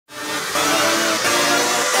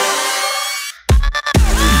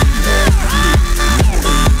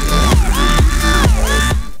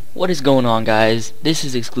What is going on, guys? This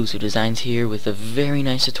is Exclusive Designs here with a very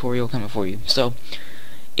nice tutorial coming for you. So,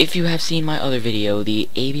 if you have seen my other video, the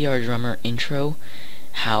ABR drummer intro,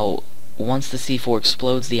 how once the C4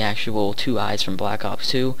 explodes the actual two eyes from Black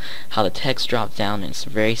Ops 2, how the text drops down in a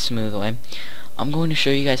very smooth way, I'm going to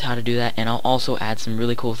show you guys how to do that, and I'll also add some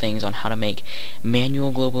really cool things on how to make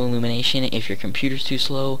manual global illumination if your computer's too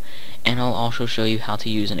slow, and I'll also show you how to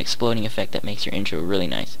use an exploding effect that makes your intro really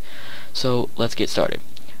nice. So, let's get started.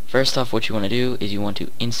 First off, what you want to do is you want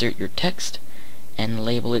to insert your text and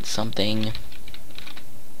label it something.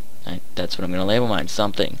 That's what I'm going to label mine,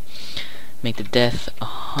 something. Make the depth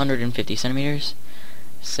 150 centimeters.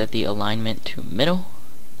 Set the alignment to middle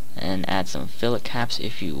and add some fillet caps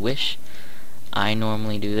if you wish. I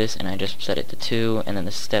normally do this and I just set it to 2 and then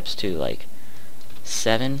the steps to like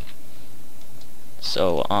 7.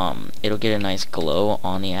 So it'll get a nice glow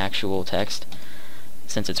on the actual text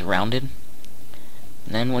since it's rounded.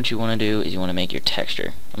 And then what you want to do is you want to make your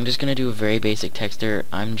texture. I'm just going to do a very basic texture.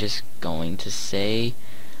 I'm just going to say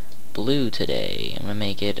blue today. I'm going to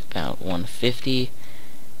make it about 150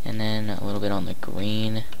 and then a little bit on the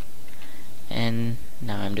green, and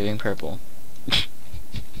now I'm doing purple.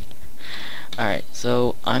 Alright,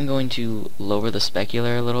 so I'm going to lower the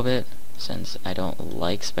specular a little bit since I don't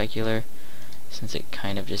like specular, since it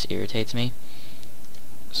kind of just irritates me.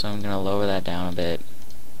 So I'm going to lower that down a bit.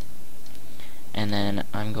 And then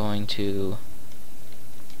I'm going to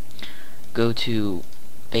go to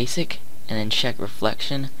basic and then check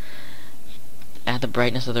reflection. Add the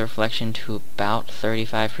brightness of the reflection to about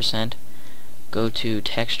 35%. Go to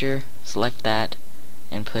texture, select that,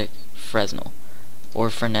 and click Fresnel or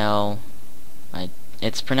Fresnel.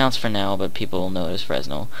 It's pronounced Fresnel, but people know it as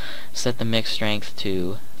Fresnel. Set the mix strength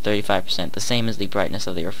to 35%, the same as the brightness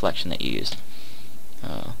of the reflection that you used.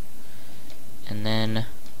 And then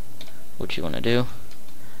what you want to do,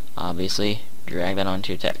 obviously, drag that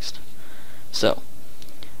onto your text. So,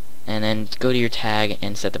 and then go to your tag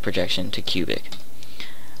and set the projection to cubic.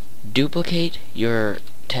 Duplicate your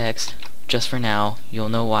text just for now. You'll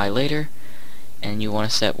know why later. And you want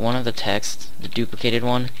to set one of the texts, the duplicated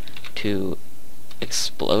one, to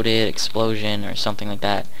exploded, explosion, or something like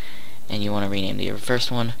that. And you want to rename the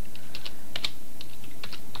first one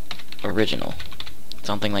original,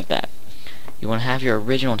 something like that. You want to have your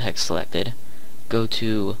original text selected. Go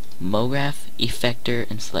to MoGraph, Effector,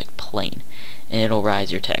 and select Plane, and it'll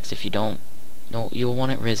rise your text. If you don't, you'll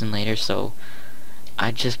want it risen later. So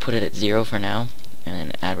I just put it at 0 for now, and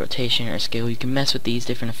then add rotation or scale. You can mess with these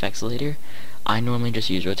different effects later. I normally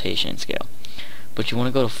just use rotation and scale. But you want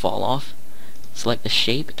to go to Fall Off, select the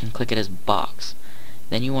shape, and click it as box.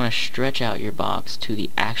 Then you want to stretch out your box to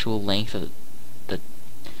the actual length of the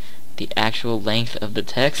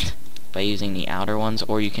text by using the outer ones,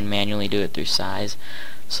 or you can manually do it through size.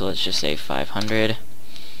 So let's just say 500.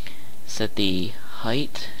 Set the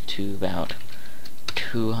height to about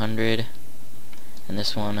 200, and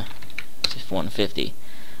this one is 150.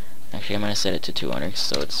 Actually, I'm going to set it to 200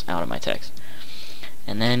 so it's out of my text.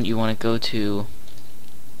 And then you want to go to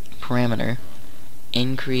parameter,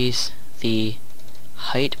 increase the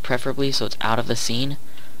height preferably so it's out of the scene,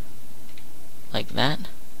 like that.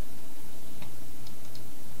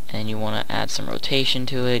 And you want to add some rotation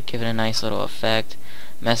to it, give it a nice little effect,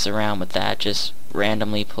 mess around with that, just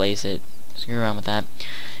randomly place it, screw around with that.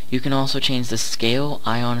 You can also change the scale.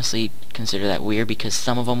 I honestly consider that weird because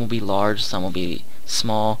some of them will be large, some will be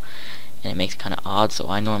small, and it makes it kind of odd, so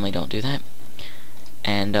I normally don't do that.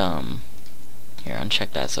 And here,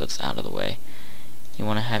 uncheck that so it's out of the way. You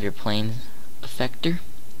want to have your plane effector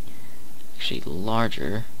actually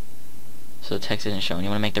larger, so the text isn't showing. You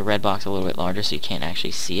want to make the red box a little bit larger so you can't actually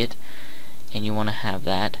see it. And you want to have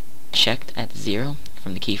that checked at 0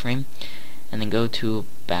 from the keyframe. And then go to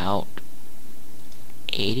about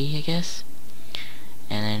 80, I guess.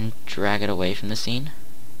 And then drag it away from the scene.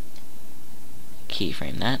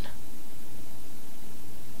 Keyframe that.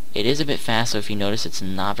 It is a bit fast, so if you notice it's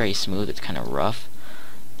not very smooth, it's kind of rough.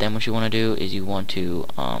 Then what you want to do is you want to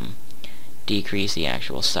decrease the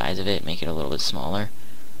actual size of it, make it a little bit smaller,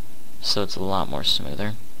 so it's a lot more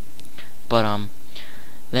smoother. But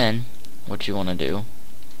then what you want to do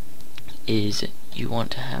is you want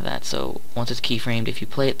to have that so once it's keyframed, if you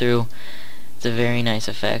play it through, it's a very nice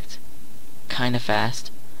effect, kind of fast.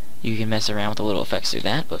 You can mess around with the little effects through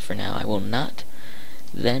that, but for now I will not.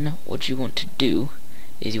 Then what you want to do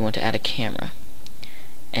is you want to add a camera,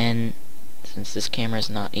 and since this camera is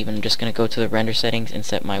not even, I'm just going to go to the render settings and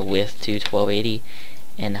set my width to 1280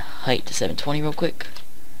 and height to 720 real quick.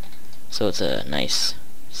 So it's a nice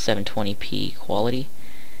 720p quality,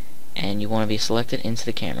 and you want to be selected into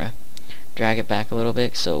the camera. drag it back a little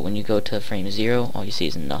bit, so when you go to frame 0, all you see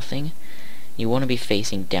is nothing. You want to be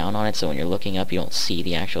facing down on it, so when you're looking up, you don't see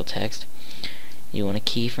the actual text. You want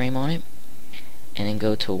to keyframe on it, and then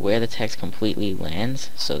go to where the text completely lands,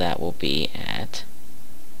 so that will be at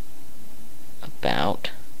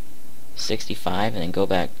about 65, and then go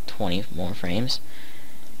back 20 more frames,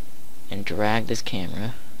 and drag this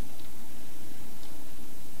camera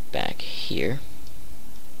back here,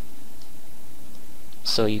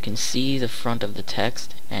 so you can see the front of the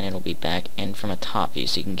text, and it'll be back and from a top view,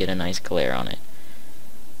 so you can get a nice glare on it.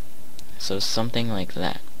 So something like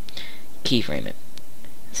that. Keyframe it,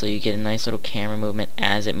 so you get a nice little camera movement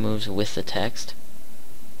as it moves with the text.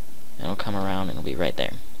 It'll come around and it'll be right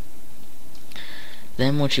there.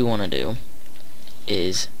 Then what you want to do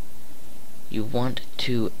is you want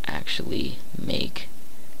to actually make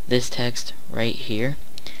this text right here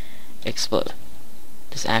explode.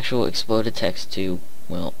 This actual exploded text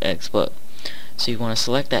will explode. So you want to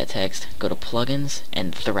select that text, go to plugins,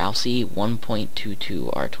 and Thrausi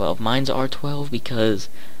 1.22 R12. Mine's R12 because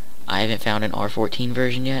I haven't found an R14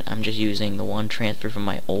 version yet. I'm just using the one transferred from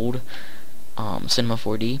my old Cinema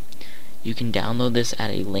 4D. You can download this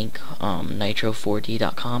at a link,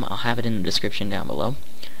 nitro4d.com. I'll have it in the description down below.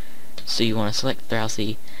 So you want to select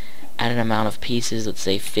Thrausi, add an amount of pieces, let's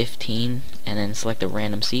say 15, and then select a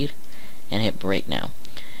random seed, and hit break now.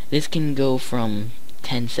 This can go from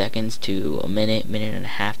 10 seconds to a minute, minute and a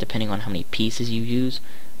half, depending on how many pieces you use,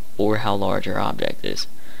 or how large your object is.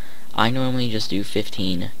 I normally just do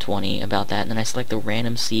 15, 20, about that, and then I select the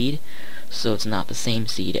random seed, so it's not the same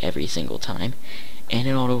seed every single time. And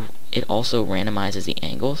it also randomizes the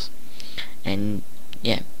angles, and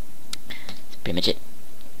yeah, that's pretty much it.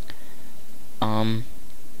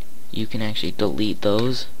 You can actually delete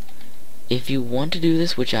those. If you want to do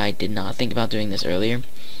this, which I did not think about doing this earlier,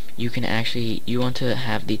 you want to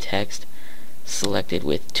have the text selected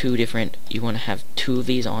with you want to have two of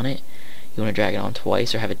these on it. You want to drag it on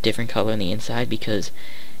twice, or have a different color on the inside, because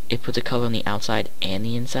it puts a color on the outside and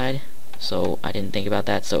the inside. So I didn't think about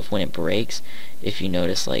that. So when it breaks, if you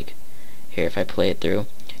notice, like here, if I play it through,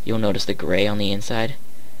 you'll notice the gray on the inside.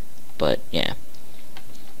 But yeah,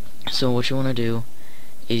 so what you want to do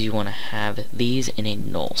is you want to have these in a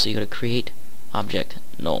null. So you go to create object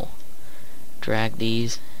null, drag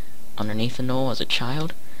these underneath the null as a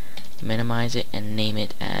child, minimize it, and name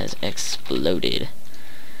it as exploded.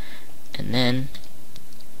 And then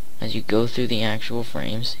as you go through the actual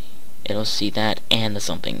frames, it'll see that and the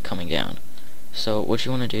something coming down. So what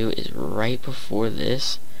you want to do is right before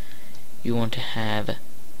this, you want to have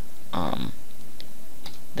the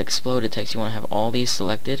exploded text. You want to have all these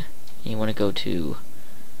selected, and you want to go to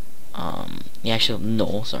the actual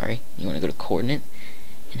null, sorry. You want to go to coordinate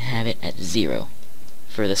and have it at 0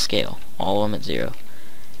 for the scale, all of them at 0,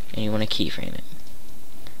 and you want to keyframe it.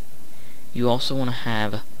 You also want to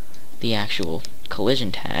have the actual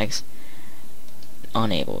collision tags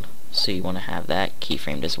unenabled, so you want to have that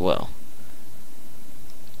keyframed as well.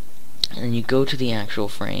 And then you go to the actual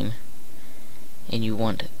frame and you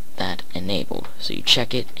want that enabled, so you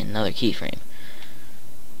check it in another keyframe.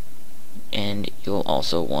 And you'll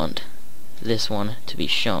also want this one to be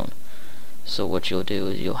shown. So what you'll do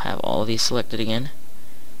is you'll have all of these selected again,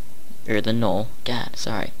 or the null,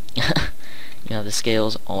 sorry. You have the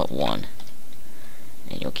scales all at 1,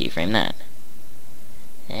 and you'll keyframe that.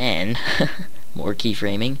 And more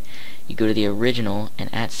keyframing, you go to the original,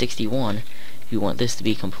 and at 61 you want this to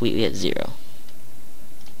be completely at 0,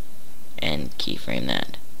 and keyframe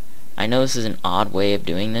that. I know this is an odd way of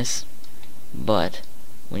doing this, but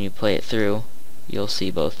when you play it through, you'll see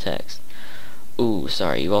both texts. Ooh,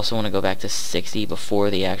 sorry, you also want to go back to 60 before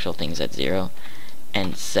the actual thing's at 0,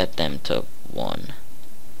 and set them to 1,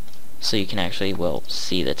 so you can actually, well,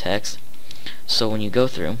 see the text. So when you go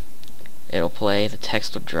through, it'll play, the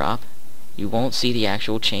text will drop, you won't see the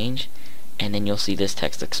actual change, and then you'll see this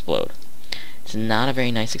text explode. It's not a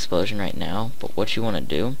very nice explosion right now, but what you want to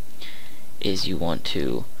do is you want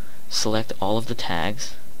to select all of the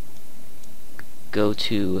tags, go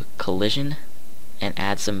to collision, and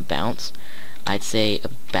add some bounce. I'd say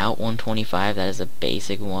about 125, that is a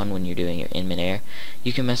basic one when you're doing it in midair.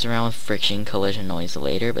 You can mess around with friction, collision, noise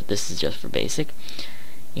later, but this is just for basic.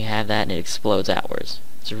 You have that and it explodes outwards.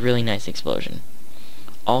 It's a really nice explosion.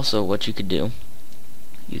 Also, what you could do,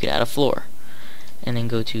 you could add a floor, and then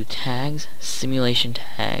go to tags, simulation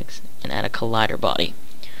tags, and add a collider body.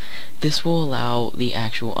 This will allow the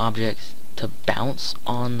actual object to bounce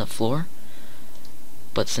on the floor,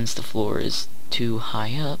 but since the floor is too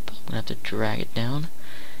high up, I'm going to have to drag it down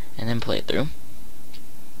and then play it through,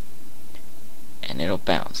 and it'll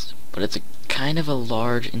bounce. But it's kind of a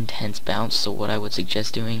large, intense bounce, so what I would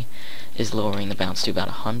suggest doing is lowering the bounce to about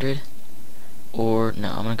 100, or no,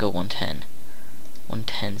 I'm gonna go 110.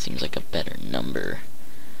 110 seems like a better number.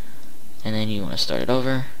 And then you want to start it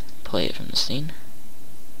over, play it from the scene.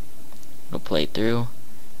 It'll play through,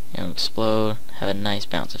 and it'll explode, have a nice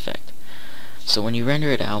bounce effect. So when you render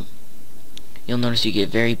it out, you'll notice you get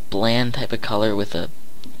a very bland type of color with a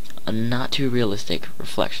not too realistic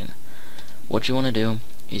reflection. What you want to do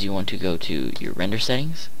is you want to go to your render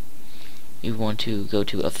settings, you want to go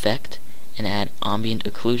to Effect and add Ambient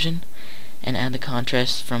Occlusion, and add the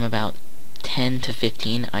contrast from about 10 to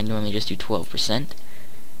 15. I normally just do 12%.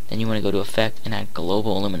 Then you want to go to Effect and add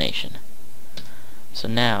Global Illumination. So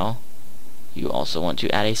now you also want to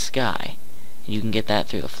add a sky. You can get that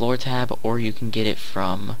through the Floor tab, or you can get it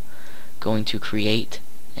from going to Create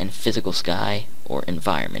and Physical Sky or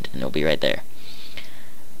Environment, and it'll be right there.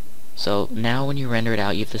 So now when you render it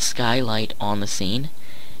out, you have the skylight on the scene,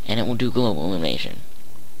 and it will do global illumination.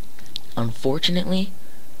 Unfortunately,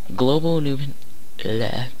 global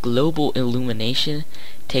illumination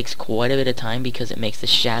takes quite a bit of time because it makes the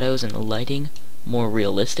shadows and the lighting more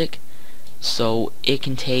realistic. So it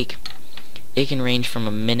can range from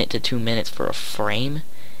a minute to 2 minutes for a frame,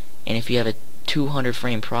 and if you have a 200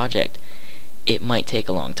 frame project, it might take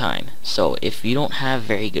a long time. So if you don't have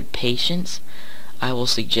very good patience, I will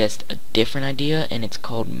suggest a different idea, and it's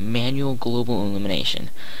called manual global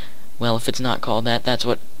illumination. Well, if it's not called that, that's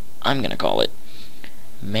what I'm gonna call it.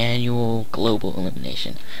 Manual global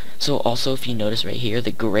illumination. So also, if you notice right here,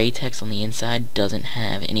 the gray text on the inside doesn't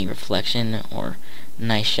have any reflection or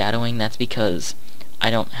nice shadowing. That's because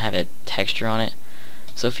I don't have a texture on it.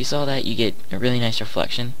 So if you saw that, you get a really nice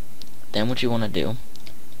reflection. Then what you want to do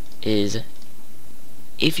is,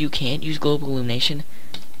 if you can't use global illumination,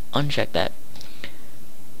 uncheck that.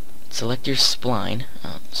 Select your spline.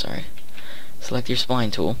 Select your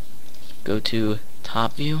spline tool. Go to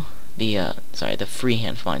top view, the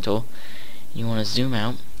freehand spline tool. You want to zoom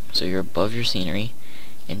out so you're above your scenery,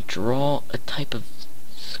 and draw a type of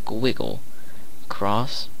squiggle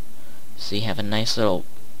across, so you have a nice little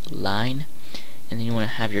line. And then you want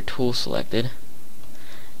to have your tool selected.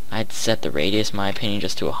 I'd set the radius, in my opinion,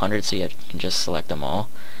 just to 100, so you can just select them all,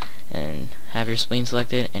 and have your spline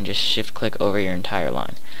selected, and just shift click over your entire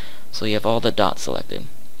line, so you have all the dots selected.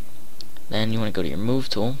 Then you want to go to your move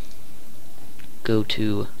tool, go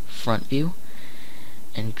to front view,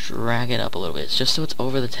 and drag it up a little bit, just so it's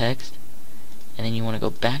over the text. And then you want to go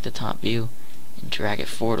back to top view and drag it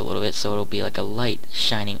forward a little bit, so it'll be like a light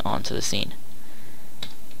shining onto the scene.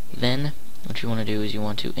 Then what you want to do is you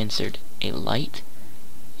want to insert a light,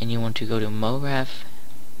 and you want to go to MoGraph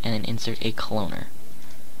and then insert a cloner.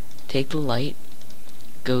 Take the light,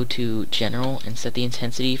 go to general, and set the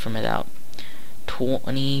intensity from about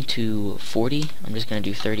 20 to 40. I'm just going to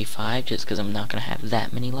do 35 just because I'm not going to have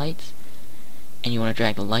that many lights. And you want to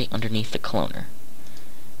drag the light underneath the cloner.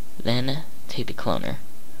 Then take the cloner,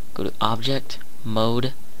 go to Object,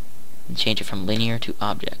 Mode, and change it from Linear to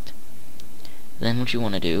Object. Then what you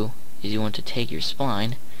want to do is you want to take your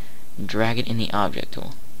spline and drag it in the Object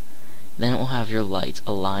tool. Then it will have your lights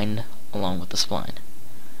aligned along with the spline.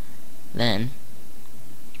 Then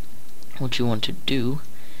what you want to do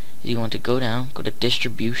is you want to go down, go to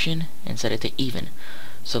Distribution, and set it to Even,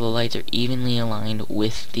 so the lights are evenly aligned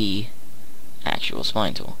with the actual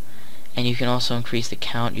spline tool. And you can also increase the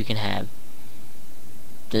count. You can have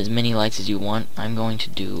as many lights as you want. I'm going to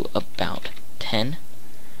do about 10,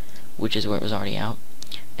 which is where it was already out.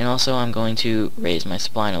 And also I'm going to raise my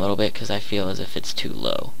spline a little bit because I feel as if it's too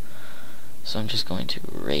low. So I'm just going to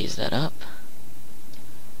raise that up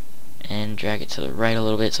and drag it to the right a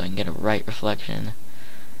little bit so I can get a right reflection.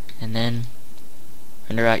 And then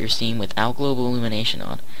render out your scene without global illumination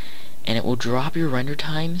on, and it will drop your render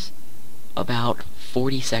times about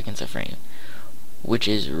 40 seconds a frame, which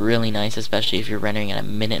is really nice, especially if you're rendering at a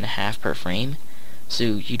minute and a half per frame, so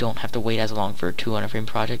you don't have to wait as long for a 200 frame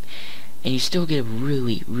project, and you still get a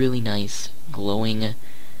really nice glowing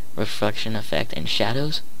reflection effect and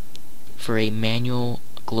shadows for a manual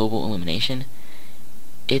global illumination.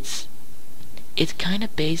 It's kind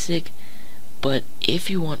of basic, but if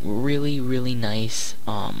you want really nice,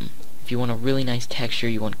 if you want a really nice texture,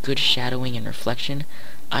 you want good shadowing and reflection,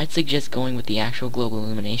 I'd suggest going with the actual global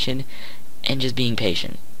illumination and just being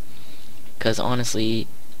patient. Because honestly,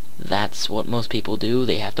 that's what most people do.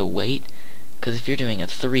 They have to wait. Because if you're doing a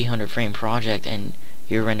 300 frame project and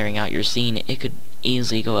you're rendering out your scene, it could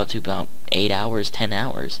easily go up to about 8 hours, 10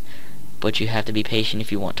 hours. But you have to be patient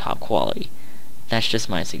if you want top quality. That's just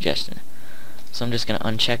my suggestion. So I'm just going to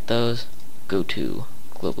uncheck those, go to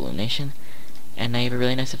global illumination, and now you have a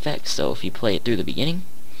really nice effect. So if you play it through the beginning,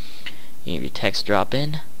 you have your text drop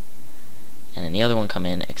in, and then the other one come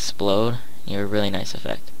in, explode, and you have a really nice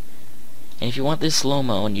effect. And if you want this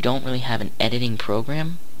slow-mo and you don't really have an editing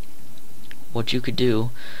program, what you could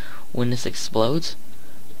do when this explodes,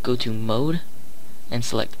 go to mode and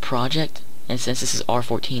select project, and since this is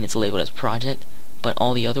R14 it's labeled as project, but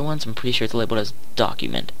all the other ones I'm pretty sure it's labeled as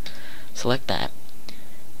document. Select that,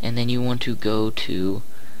 and then you want to go to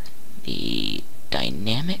the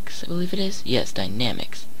dynamics, I believe it is. Yes,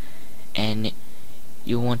 dynamics. And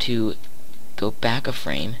you want to go back a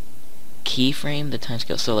frame, keyframe the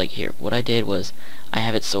timescale. So like here, what I did was I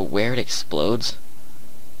have it so where it explodes.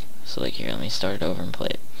 So like here, let me start it over and play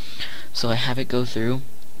it. So I have it go through,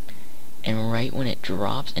 and right when it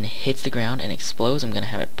drops and hits the ground and explodes, I'm gonna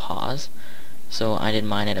have it pause. So I did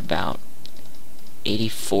mine at about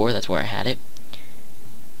 84, that's where I had it.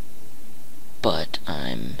 But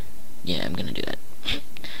I'm gonna do that.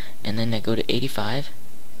 And then I go to 85,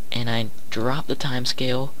 and I drop the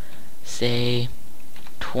timescale, say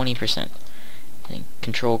 20%. And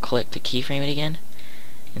control click to keyframe it again.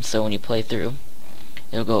 And so when you play through,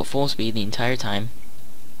 it'll go at full speed the entire time,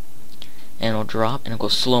 and it'll drop and it'll go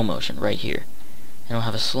slow motion right here. And it'll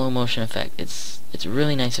have a slow motion effect. It's a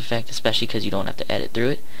really nice effect, especially because you don't have to edit through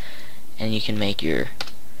it, and you can make your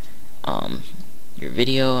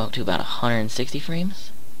video up to about 160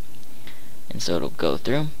 frames. And so it'll go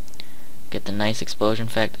through, get the nice explosion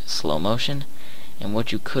effect, slow motion. And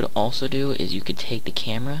what you could also do is you could take the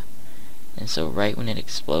camera, and so right when it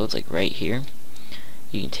explodes, like right here,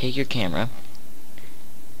 you can take your camera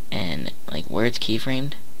and like where it's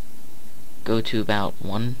keyframed, go to about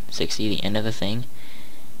 160, the end of the thing,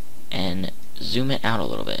 and zoom it out a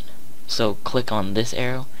little bit. So click on this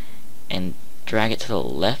arrow and drag it to the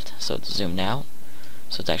left so it's zoomed out,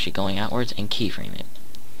 so it's actually going outwards, and keyframe it.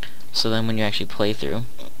 So then when you actually play through,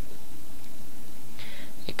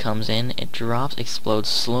 it comes in, it drops, explodes,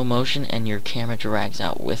 slow motion, and your camera drags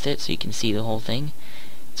out with it so you can see the whole thing.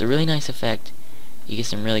 It's a really nice effect. You get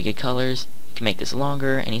some really good colors. You can make this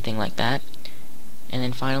longer, anything like that. And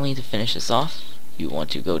then finally, to finish this off, you want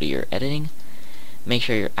to go to your editing. Make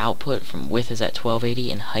sure your output from width is at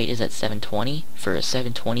 1280 and height is at 720 for a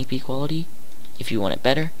 720p quality. If you want it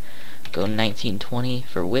better, go 1920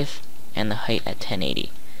 for width and the height at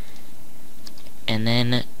 1080. And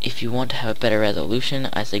then if you want to have a better resolution,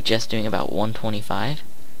 I suggest doing about 125.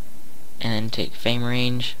 And then take frame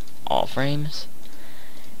range, all frames.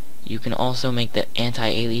 You can also make the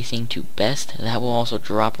anti-aliasing to best. That will also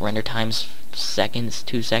drop render times seconds,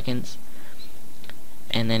 2 seconds.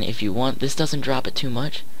 And then if you want, this doesn't drop it too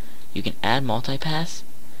much, you can add multipass,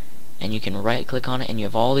 and you can right click on it, and you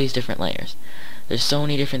have all these different layers. There's so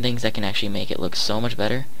many different things that can actually make it look so much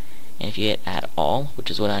better. And if you hit add all,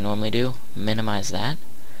 which is what I normally do, minimize that,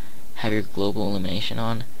 have your global illumination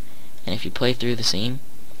on, and if you play through the scene,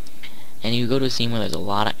 and you go to a scene where there's a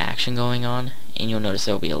lot of action going on, and you'll notice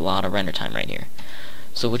there will be a lot of render time right here.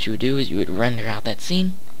 So what you would do is you would render out that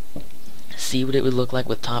scene, see what it would look like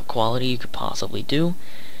with top quality you could possibly do,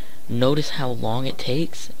 notice how long it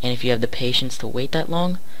takes, and if you have the patience to wait that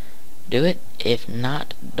long, do it. If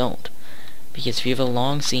not, don't. Because if you have a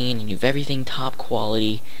long scene and you have everything top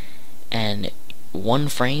quality, and one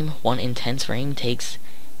intense frame takes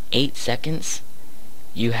 8 seconds,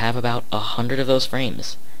 you have about 100 of those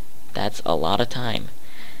frames. That's a lot of time.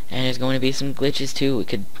 And there's going to be some glitches too. It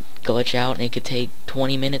could glitch out and it could take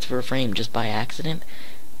 20 minutes for a frame just by accident.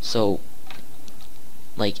 So,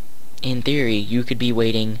 like, in theory, you could be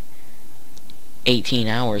waiting 18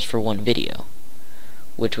 hours for one video,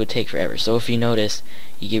 which would take forever. So if you notice,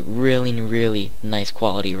 you get really, really nice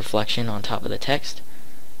quality reflection on top of the text.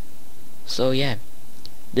 So yeah,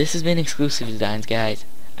 this has been Exclusive Designs, guys.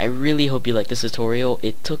 I really hope you liked this tutorial.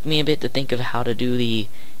 It took me a bit to think of how to do the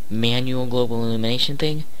manual global illumination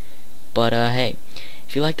thing, but hey,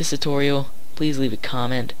 if you like this tutorial, please leave a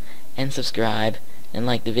comment and subscribe and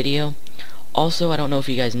like the video. Also, I don't know if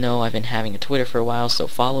you guys know, I've been having a Twitter for a while, so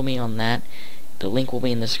follow me on that. The link will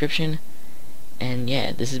be in the description. And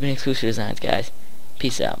yeah, this has been Exclusive Designs, guys.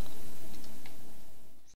 Peace out.